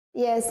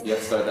Yes. You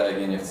have to start that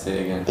again, you have to say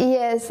it again.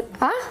 Yes.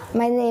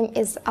 My name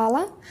is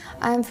Alla.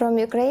 I'm from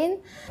Ukraine.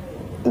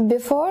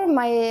 Before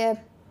my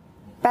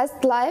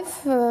past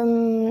life,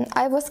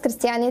 I was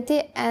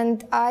Christianity,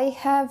 and I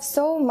have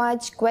so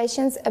much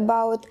questions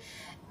about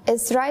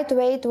it's right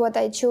way to what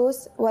I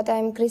choose, what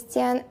I'm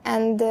Christian,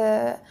 and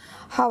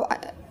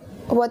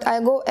what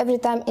I go every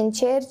time in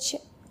church.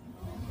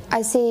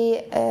 I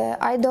see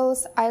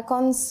idols,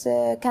 icons,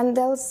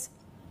 candles,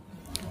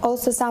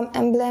 also some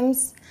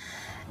emblems,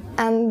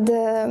 and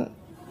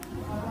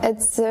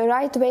it's the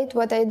right way to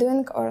what I'm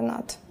doing or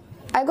not.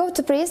 I go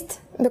to priest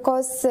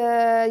because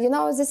you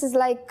know, this is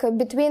like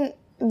between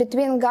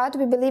God,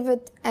 we believe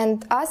it,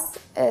 and us,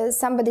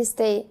 somebody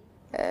stay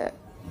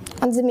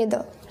on the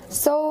middle.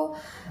 So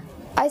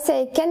I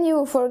say, can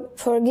you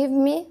forgive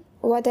me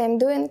what I'm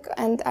doing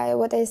and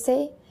what I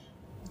say?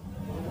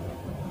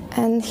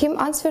 And him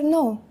answer,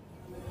 no.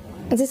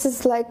 This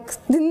is like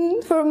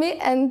for me,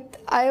 and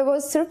I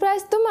was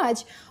surprised too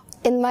much.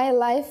 In my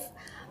life,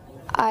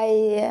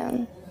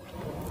 I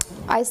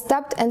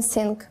stopped and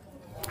think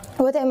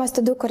what I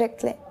must do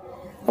correctly,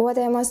 what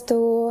I must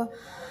do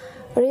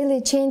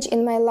really change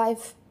in my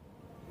life.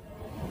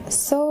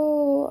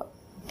 So,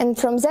 and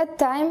from that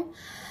time,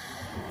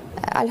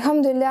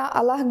 Alhamdulillah,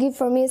 Allah give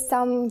for me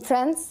some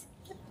friends,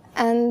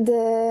 and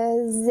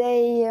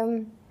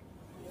they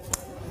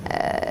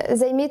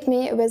meet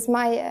me with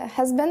my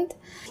husband.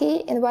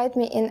 He invite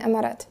me in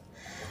Emirat.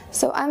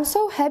 So I'm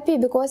so happy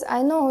because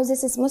I know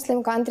this is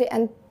Muslim country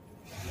and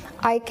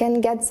I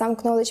can get some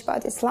knowledge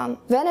about Islam.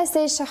 When I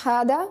say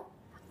Shahada,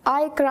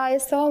 I cry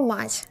so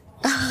much.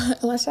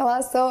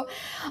 MashaAllah. So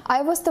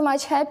I was too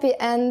much happy,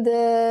 and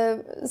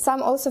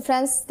some also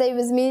friends stay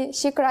with me.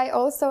 She cry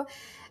also,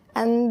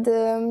 and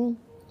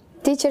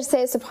teacher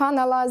say,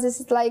 Subhanallah, this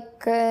is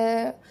like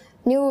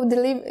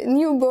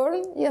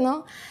newborn, you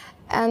know,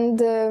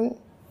 and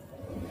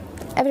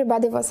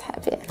everybody was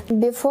happy.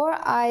 Before,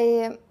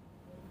 I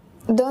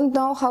don't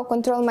know how to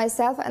control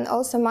myself and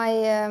also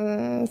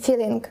my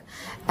feeling,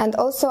 and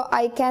also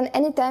I can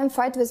anytime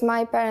fight with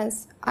my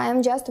parents. I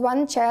am just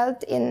one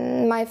child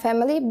in my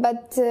family,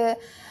 but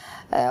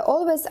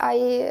always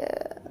I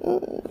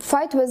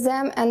fight with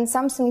them, and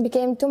something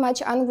became too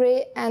much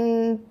angry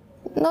and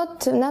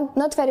not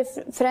very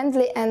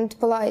friendly and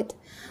polite.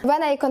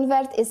 When I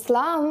convert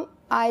Islam,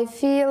 I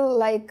feel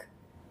like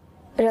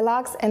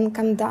relax and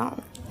calm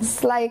down.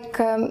 It's like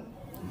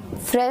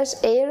fresh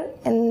air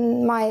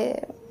in my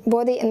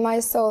body, in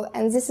my soul,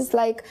 and this is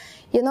like,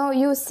 you know,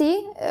 you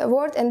see a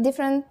word and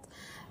different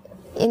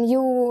in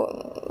you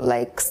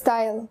like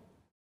style.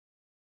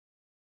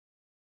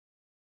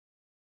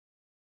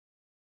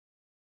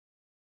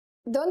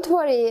 Don't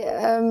worry,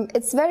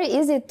 it's very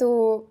easy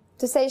to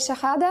say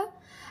Shahada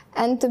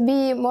and to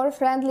be more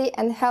friendly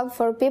and help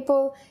for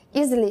people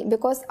easily,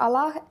 because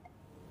Allah,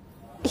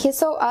 He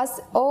saw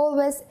us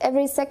always,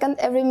 every second,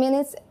 every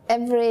minute,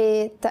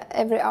 every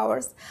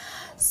hours.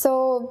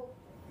 So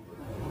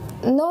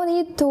no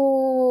need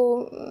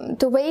to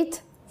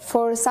wait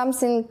for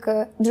something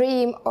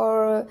dream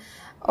or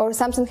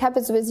something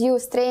happens with you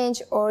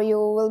strange or you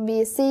will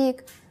be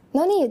sick.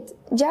 No need.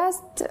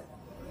 Just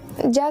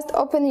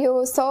open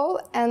your soul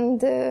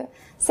and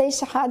say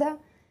Shahada.